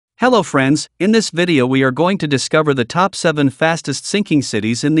Hello friends, in this video we are going to discover the top 7 fastest sinking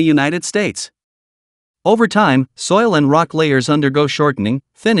cities in the United States. Over time, soil and rock layers undergo shortening,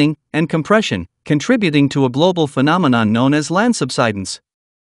 thinning, and compression, contributing to a global phenomenon known as land subsidence.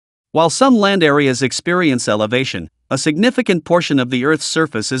 While some land areas experience elevation, a significant portion of the Earth's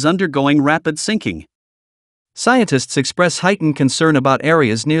surface is undergoing rapid sinking. Scientists express heightened concern about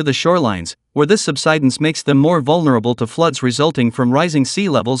areas near the shorelines, where this subsidence makes them more vulnerable to floods resulting from rising sea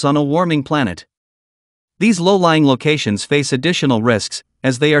levels on a warming planet. These low-lying locations face additional risks,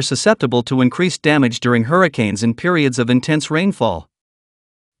 as they are susceptible to increased damage during hurricanes and periods of intense rainfall.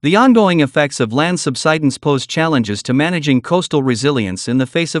 The ongoing effects of land subsidence pose challenges to managing coastal resilience in the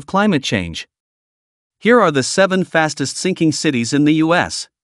face of climate change. Here are the 7 fastest sinking cities in the U.S.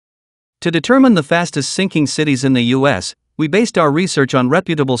 To determine the fastest sinking cities in the U.S., we based our research on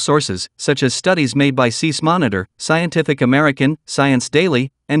reputable sources, such as studies made by Seismonitor, Scientific American, Science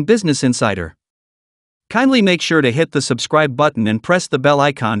Daily, and Business Insider. Kindly make sure to hit the subscribe button and press the bell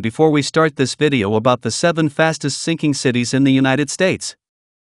icon before we start this video about the 7 fastest sinking cities in the United States.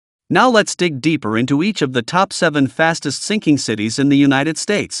 Now let's dig deeper into each of the top 7 fastest sinking cities in the United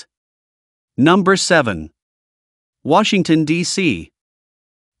States. Number 7. Washington, D.C.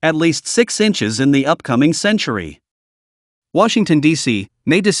 At least 6 inches in the upcoming century. Washington, D.C.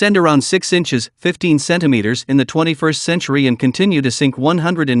 may descend around 6 inches, 15 centimeters in the 21st century and continue to sink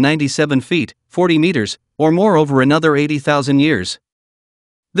 197 feet, 40 meters, or more over another 80,000 years.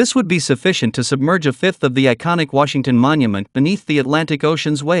 This would be sufficient to submerge a fifth of the iconic Washington Monument beneath the Atlantic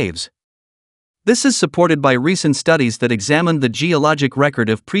Ocean's waves. This is supported by recent studies that examined the geologic record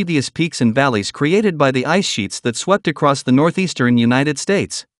of previous peaks and valleys created by the ice sheets that swept across the northeastern United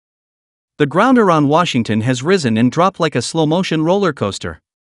States. The ground around Washington has risen and dropped like a slow-motion roller coaster.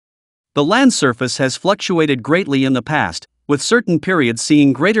 The land surface has fluctuated greatly in the past, with certain periods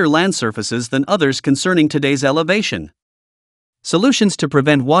seeing greater land surfaces than others concerning today's elevation. Solutions to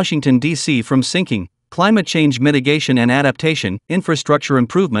prevent Washington, D.C. from sinking: climate change mitigation and adaptation, infrastructure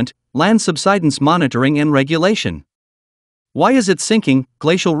improvement, land subsidence monitoring and regulation. Why is it sinking?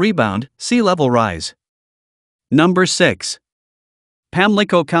 Glacial rebound, sea level rise. Number 6.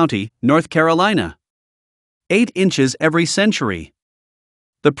 Pamco County, North Carolina. 8 inches every century.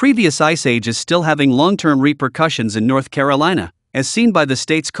 The previous ice age is still having long-term repercussions in North Carolina, as seen by the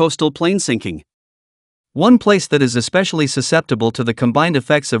state's coastal plain sinking. One place that is especially susceptible to the combined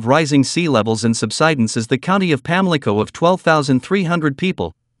effects of rising sea levels and subsidence is the county of Pamco of 12,300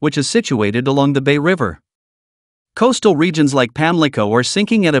 people, which is situated along the Bay River. Coastal regions like Pamco are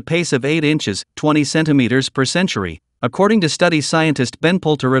sinking at a pace of 8 inches, 20 centimeters per century, according to study scientist Ben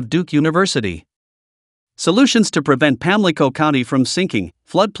Poulter of Duke University. Solutions to prevent Pamco County from sinking: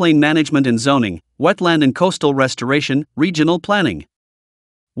 floodplain management and zoning, wetland and coastal restoration, regional planning.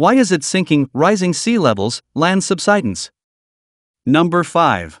 Why is it sinking? Rising sea levels, land subsidence. Number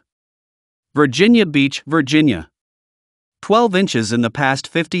 5. Virginia Beach, Virginia. 12 inches in the past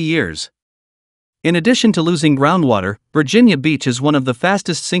 50 years. In addition to losing groundwater, Virginia Beach is one of the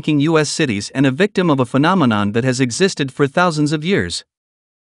fastest sinking U.S. cities and a victim of a phenomenon that has existed for thousands of years.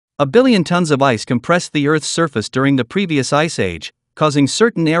 1 billion tons of ice compressed the Earth's surface during the previous ice age, causing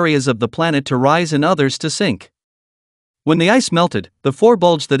certain areas of the planet to rise and others to sink. When the ice melted, the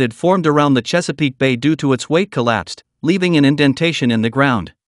forebulge that had formed around the Chesapeake Bay due to its weight collapsed, leaving an indentation in the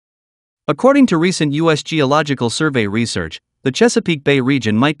ground. According to recent U.S. Geological Survey research, the Chesapeake Bay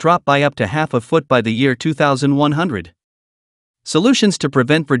region might drop by up to half a foot by the year 2100. Solutions to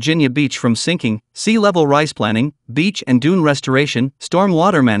prevent Virginia Beach from sinking: sea level rise planning, beach and dune restoration, storm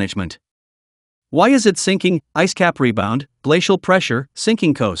water management. Why is it sinking? Ice cap rebound, glacial pressure,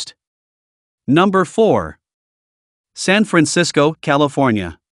 sinking coast. Number 4. San Francisco,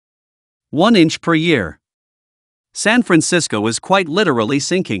 California. 1 inch per year. San Francisco is quite literally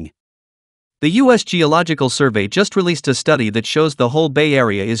sinking. The U.S. Geological Survey just released a study that shows the whole Bay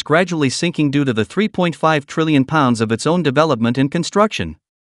Area is gradually sinking due to the 3.5 trillion pounds of its own development and construction.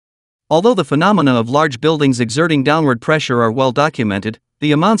 Although the phenomena of large buildings exerting downward pressure are well documented,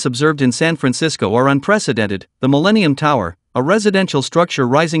 the amounts observed in San Francisco are unprecedented. The Millennium Tower, a residential structure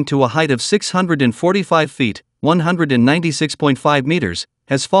rising to a height of 645 feet, 196.5 meters,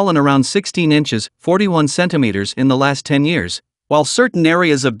 has fallen around 16 inches, 41 centimeters in the last 10 years. While certain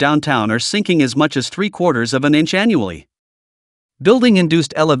areas of downtown are sinking as much as 3/4 of an inch annually.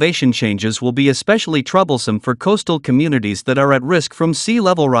 Building-induced elevation changes will be especially troublesome for coastal communities that are at risk from sea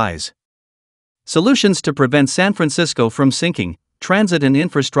level rise. Solutions to prevent San Francisco from sinking: transit and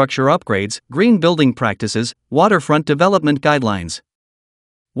infrastructure upgrades, green building practices, waterfront development guidelines.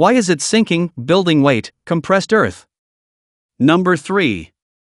 Why is it sinking? Building weight, compressed earth. Number 3.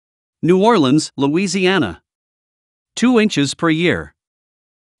 New Orleans, Louisiana. 2 inches per year.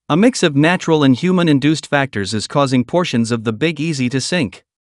 A mix of natural and human-induced factors is causing portions of the Big Easy to sink.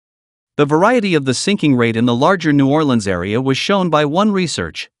 The variety of the sinking rate in the larger New Orleans area was shown by one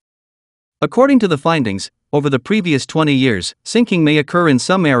research. According to the findings, over the previous 20 years, sinking may occur in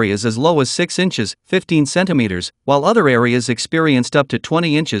some areas as low as 6 inches, 15 centimeters, while other areas experienced up to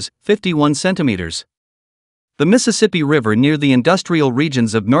 20 inches, 51 centimeters. The Mississippi River near the industrial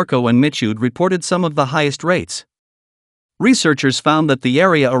regions of Norco and Michoud reported some of the highest rates. Researchers found that the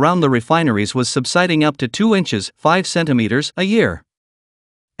area around the refineries was subsiding up to 2 inches, 5 centimeters, a year.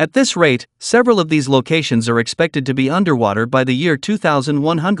 At this rate, several of these locations are expected to be underwater by the year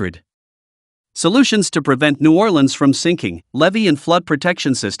 2100. Solutions to prevent New Orleans from sinking: levee and flood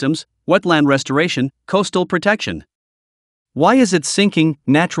protection systems, wetland restoration, coastal protection. Why is it sinking?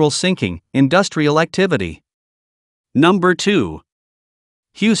 Natural sinking, industrial activity. Number 2.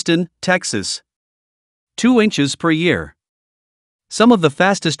 Houston, Texas. 2 inches per year. Some of the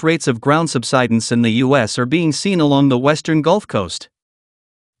fastest rates of ground subsidence in the U.S. are being seen along the western Gulf Coast.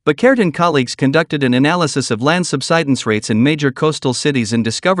 Beckert and colleagues conducted an analysis of land subsidence rates in major coastal cities and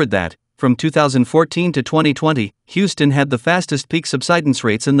discovered that, from 2014 to 2020, Houston had the fastest peak subsidence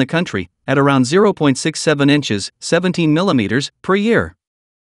rates in the country, at around 0.67 inches, 17 millimeters, per year.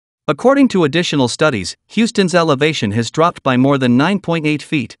 According to additional studies, Houston's elevation has dropped by more than 9.8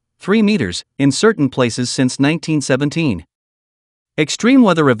 feet, 3 meters, in certain places since 1917. Extreme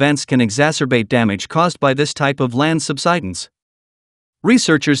weather events can exacerbate damage caused by this type of land subsidence.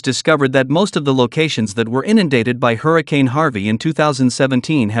 Researchers discovered that most of the locations that were inundated by Hurricane Harvey in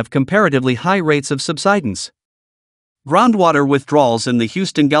 2017 have comparatively high rates of subsidence. Groundwater withdrawals in the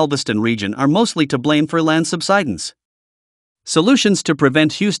Houston-Galveston region are mostly to blame for land subsidence. Solutions to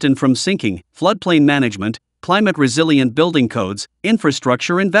prevent Houston from sinking: floodplain management, climate-resilient building codes,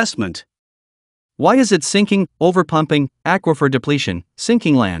 infrastructure investment. Why is it sinking? Overpumping, aquifer depletion,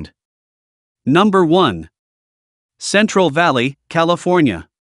 sinking land. Number 1. Central Valley, California.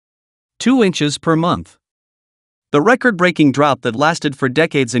 2 inches per month. The record-breaking drought that lasted for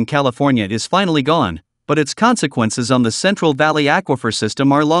decades in California is finally gone, but its consequences on the Central Valley aquifer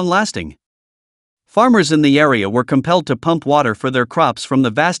system are long-lasting. Farmers in the area were compelled to pump water for their crops from the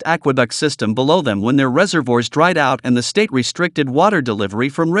vast aqueduct system below them when their reservoirs dried out and the state restricted water delivery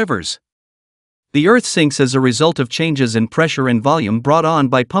from rivers. The earth sinks as a result of changes in pressure and volume brought on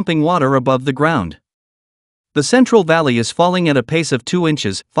by pumping water above the ground. The Central Valley is falling at a pace of 2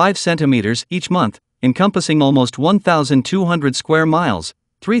 inches, 5 centimeters, each month, encompassing almost 1,200 square miles,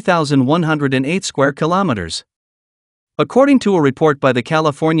 3,108 square kilometers. According to a report by the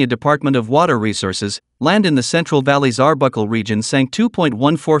California Department of Water Resources, land in the Central Valley's Arbuckle region sank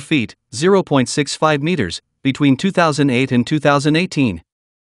 2.14 feet, 0.65 meters, between 2008 and 2018.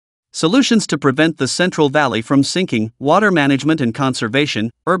 Solutions to prevent the Central Valley from sinking: water management and conservation,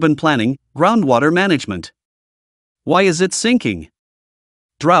 urban planning, groundwater management. Why is it sinking?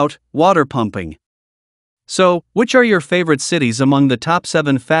 Drought, water pumping. So, which are your favorite cities among the top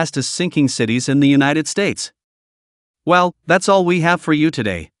 7 fastest sinking cities in the United States? Well, that's all we have for you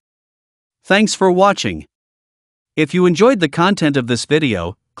today. Thanks for watching. If you enjoyed the content of this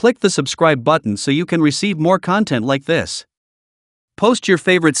video, click the subscribe button so you can receive more content like this. Post your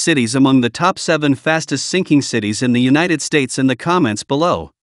favorite cities among the top 7 fastest sinking cities in the United States in the comments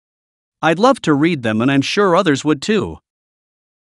below. I'd love to read them, and I'm sure others would too.